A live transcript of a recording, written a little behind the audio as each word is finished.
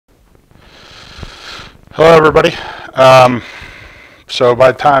Hello everybody. So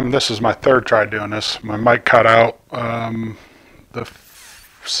by the time this is my third try doing this, my mic cut out the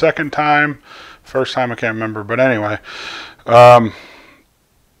second time, first time I can't remember, but anyway, the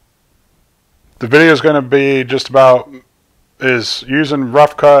video is going to be just about is using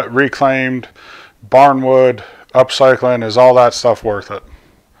rough cut, reclaimed, barnwood, upcycling. Is all that stuff worth it?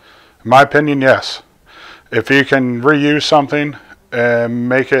 In my opinion, yes. If you can reuse something and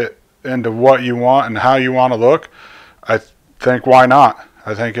make it into what you want and how you want to look, I think why not?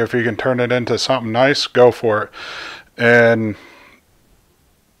 I think if you can turn it into something nice, go for it. And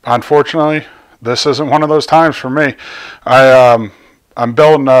unfortunately, this isn't one of those times for me. I'm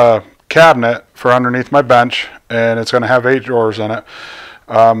building a cabinet for underneath my bench, and it's going to have 8 drawers in it.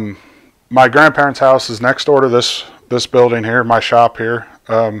 My grandparents' house is next door to this building here, my shop here.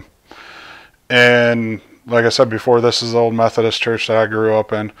 And like I said before, this is the old Methodist church that I grew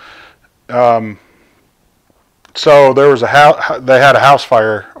up in. So there was they had a house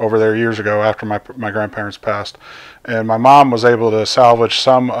fire over there years ago after my grandparents passed, and my mom was able to salvage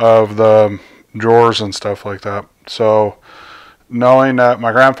some of the drawers and stuff like that. So knowing that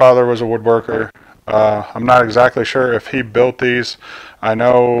my grandfather was a woodworker, I'm not exactly sure if he built these.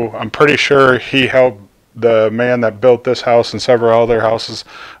 I'm pretty sure he helped the man that built this house and several other houses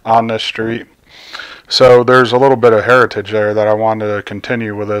on this street. So there's a little bit of heritage there that I wanted to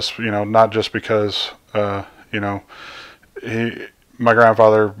continue with this, not just because, my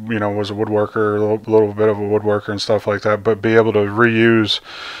grandfather, was a woodworker, a little bit of a woodworker and stuff like that, but be able to reuse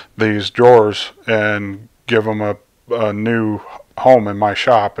these drawers and give them a new home in my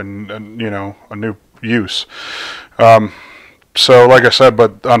shop and a new use. So like I said,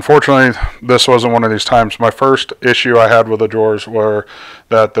 but unfortunately this wasn't one of these times. My first issue I had with the drawers were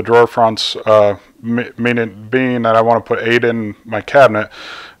that the drawer fronts, being that I want to put 8 in my cabinet,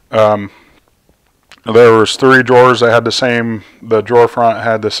 there was 3 drawers that had the drawer front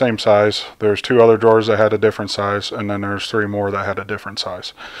had the same size. There's 2 other drawers that had a different size, and then there's 3 more that had a different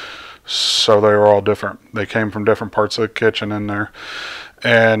size. So they were all different. They came from different parts of the kitchen in there.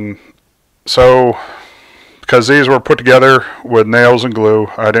 And so because these were put together with nails and glue,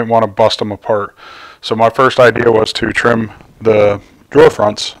 I didn't want to bust them apart. So my first idea was to trim the drawer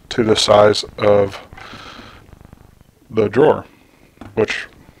fronts to the size of the drawer,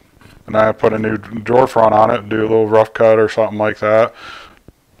 and I put a new drawer front on it, do a little rough cut or something like that,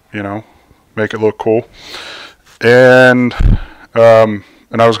 make it look cool. And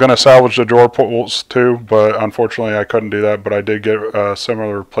I was going to salvage the drawer pulls too, but unfortunately I couldn't do that. But I did get a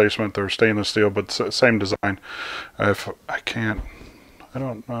similar replacement. They're stainless steel, but same design. If I can't, I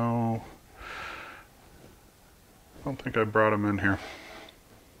don't know. I don't think I brought them in here.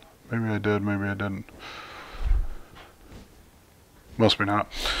 Maybe I did, maybe I didn't. Must be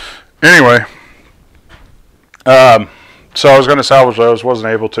not. Anyway, so I was going to salvage those, wasn't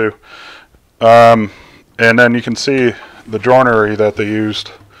able to. And then you can see the joinery that they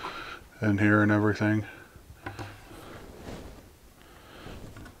used in here and everything.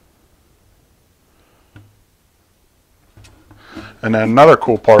 And then another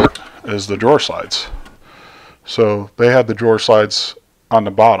cool part is the drawer slides. So they had the drawer slides on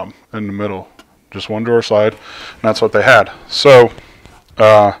the bottom in the middle, just one drawer slide, and that's what they had. So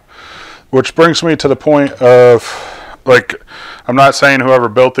which brings me to the point of, like, I'm not saying whoever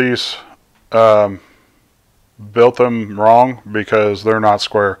built these built them wrong, because they're not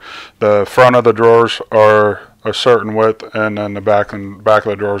square. The front of the drawers are a certain width, and then the back of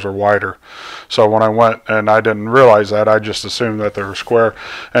the drawers are wider. So when I went, and I didn't realize that, I just assumed that they were square.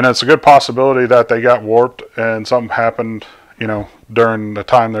 And it's a good possibility that they got warped and something happened, during the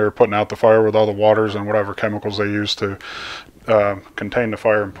time they were putting out the fire with all the waters and whatever chemicals they used to contain the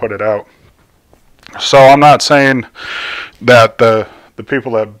fire and put it out. So I'm not saying that the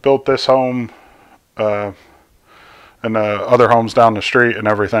people that built this home and the other homes down the street and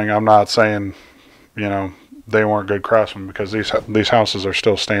everything, I'm not saying, they weren't good craftsmen, because these houses are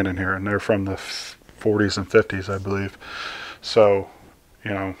still standing here, and they're from the 40s and 50s, I believe. So,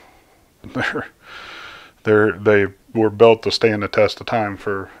 they were built to stand the test of time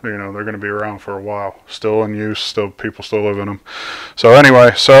for, they're going to be around for a while, still in use, people still live in them. So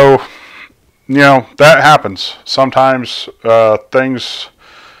anyway, that happens. Sometimes things,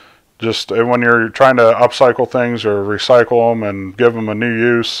 just when you're trying to upcycle things or recycle them and give them a new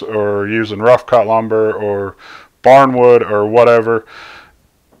use, or using rough cut lumber or barnwood or whatever,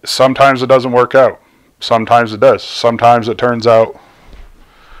 sometimes it doesn't work out. Sometimes it does. Sometimes it turns out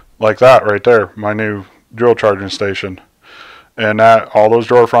like that right there, my new drill charging station. And all those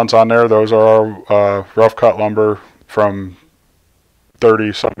drawer fronts on there, those are rough cut lumber from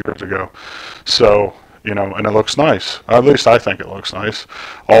 30 some years ago. So you know, and it looks nice. At least I think it looks nice.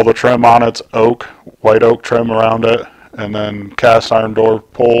 All the trim on it's oak, white oak trim around it, and then cast iron door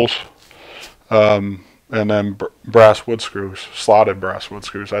pulls, and then brass wood screws, slotted brass wood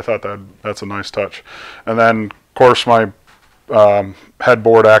screws. I thought that's a nice touch. And then, of course, my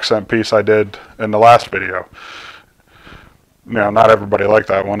headboard accent piece I did in the last video. You know, not everybody liked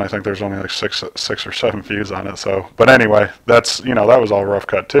that one. I think there's only like six or seven views on it. So, but anyway, that's, you know, that was all rough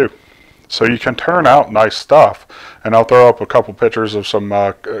cut too. So you can turn out nice stuff, and I'll throw up a couple pictures of some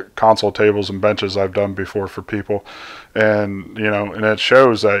console tables and benches I've done before for people, and you know, and it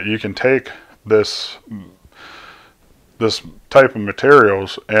shows that you can take this type of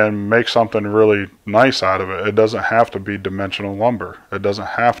materials and make something really nice out of it. It doesn't have to be dimensional lumber. It doesn't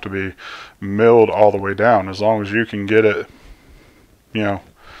have to be milled all the way down. As long as you can get it, you know,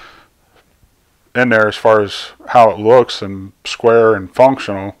 in there as far as how it looks and square and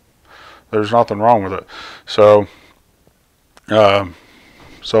functional, there's nothing wrong with it. So yeah,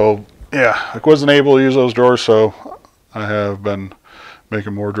 I wasn't able to use those drawers, so I have been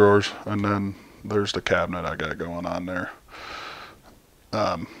making more drawers. And then there's the cabinet I got going on there.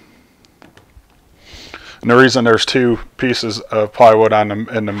 And the reason there's two pieces of plywood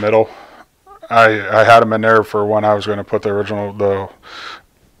in the middle, I had them in there for when I was going to put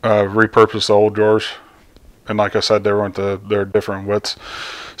repurpose the old drawers, and like I said, they're different widths.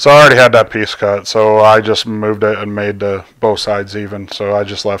 So I already had that piece cut, so I just moved it and made both sides even. So I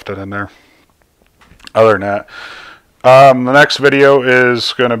just left it in there. Other than that, the next video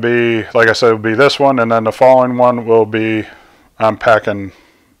is going to be, like I said, will be this one, and then the following one will be unpacking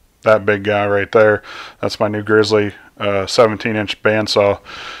that big guy right there. That's my new Grizzly 17-inch bandsaw.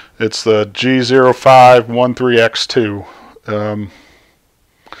 It's the G0513X2.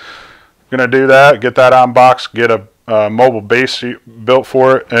 Gonna do that, get that unboxed, get a mobile base built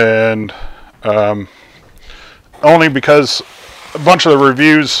for it, and only because a bunch of the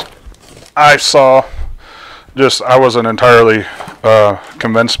reviews I saw, I wasn't entirely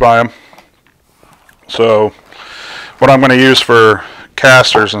convinced by them. So what I'm going to use for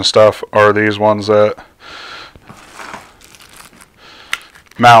casters and stuff are these ones that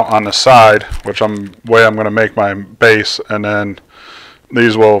mount on the side, which I'm going to make my base, and then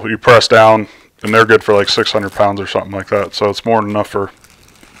these you press down, and they're good for like 600 pounds or something like that. So it's more than enough for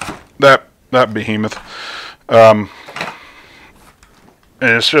that behemoth. And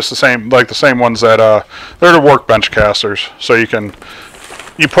it's just the same ones that they're the workbench casters. So you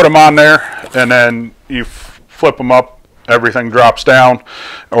put them on there, and then you flip them up, everything drops down,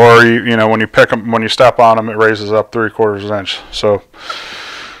 or you know, when you pick them, when you step on them, it raises up 3/4 inch. So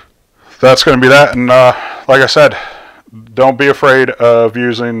that's going to be that. And like I said, don't be afraid of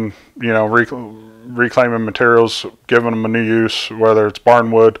using, you know, reclaiming materials, giving them a new use, whether it's barn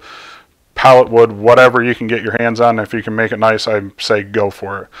wood, pallet wood, whatever you can get your hands on. If you can make it nice, I say go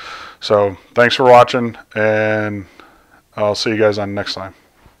for it. So thanks for watching, and I'll see you guys on next time.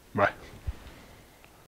 Bye.